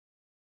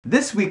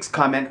This week's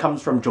comment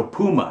comes from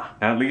Jopuma.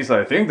 At least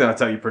I think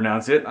that's how you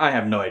pronounce it. I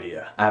have no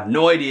idea. I have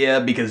no idea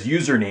because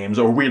usernames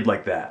are weird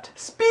like that.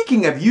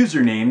 Speaking of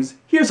usernames,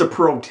 here's a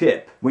pro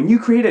tip. When you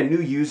create a new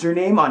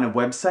username on a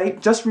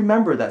website, just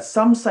remember that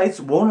some sites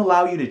won't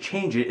allow you to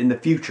change it in the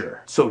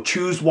future. So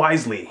choose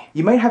wisely.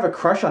 You might have a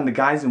crush on the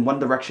guys in One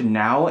Direction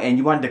now and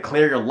you want to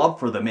declare your love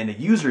for them in a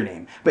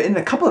username. But in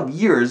a couple of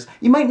years,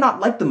 you might not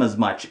like them as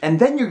much and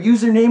then your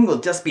username will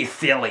just be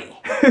silly.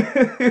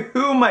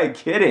 Who am I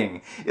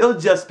kidding? It'll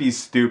just be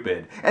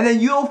stupid. And then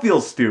you'll feel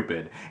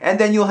stupid. And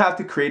then you'll have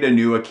to create a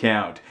new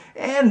account.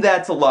 And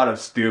that's a lot of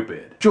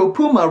stupid.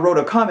 Jopuma wrote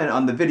a comment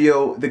on the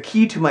video, The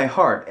Key to My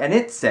Heart, and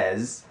it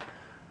says,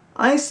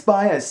 I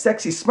spy a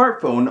sexy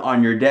smartphone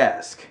on your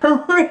desk.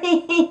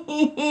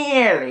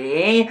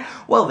 Really?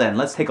 Well then,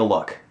 let's take a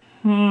look.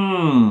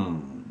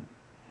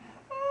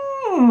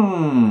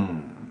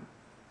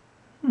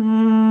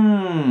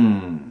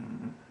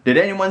 Did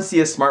anyone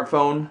see a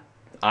smartphone?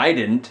 I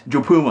didn't.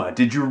 Jopuma,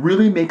 did you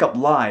really make up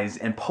lies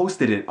and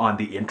posted it on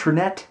the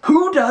internet?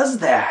 Who does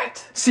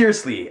that?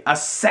 Seriously, a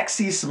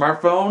sexy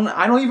smartphone?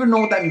 I don't even know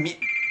what that means.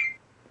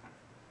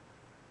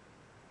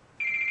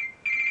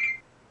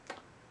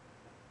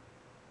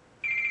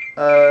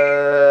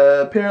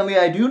 Apparently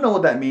I do know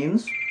what that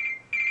means.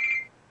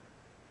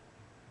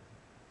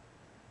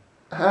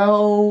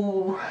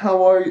 How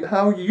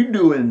are you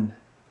doing,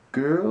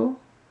 girl?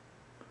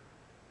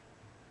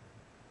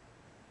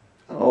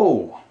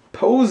 Oh.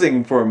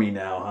 Posing for me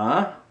now,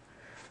 huh?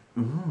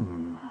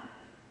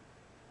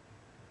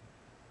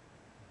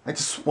 I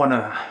just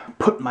wanna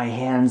put my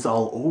hands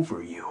all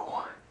over you.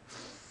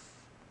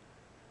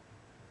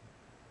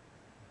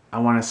 I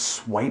wanna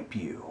swipe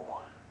you.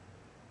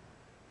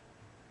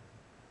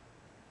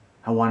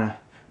 I wanna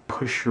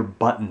push your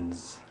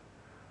buttons.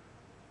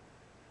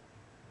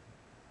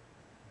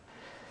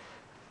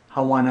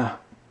 I wanna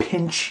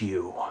pinch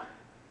you.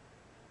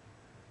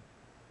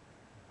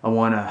 I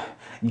wanna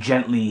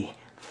gently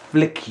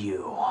flick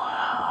you.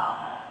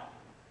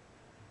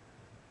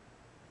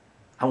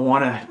 I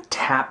wanna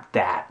tap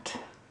that.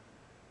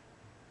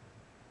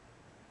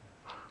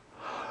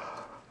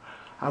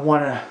 I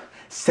wanna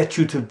set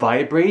you to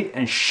vibrate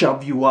and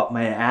shove you up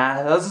my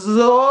ass.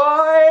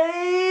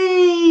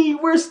 Oi!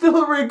 We're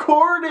still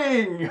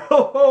recording!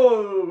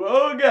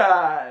 Oh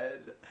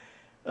God.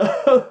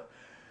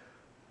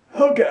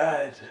 Oh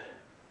God.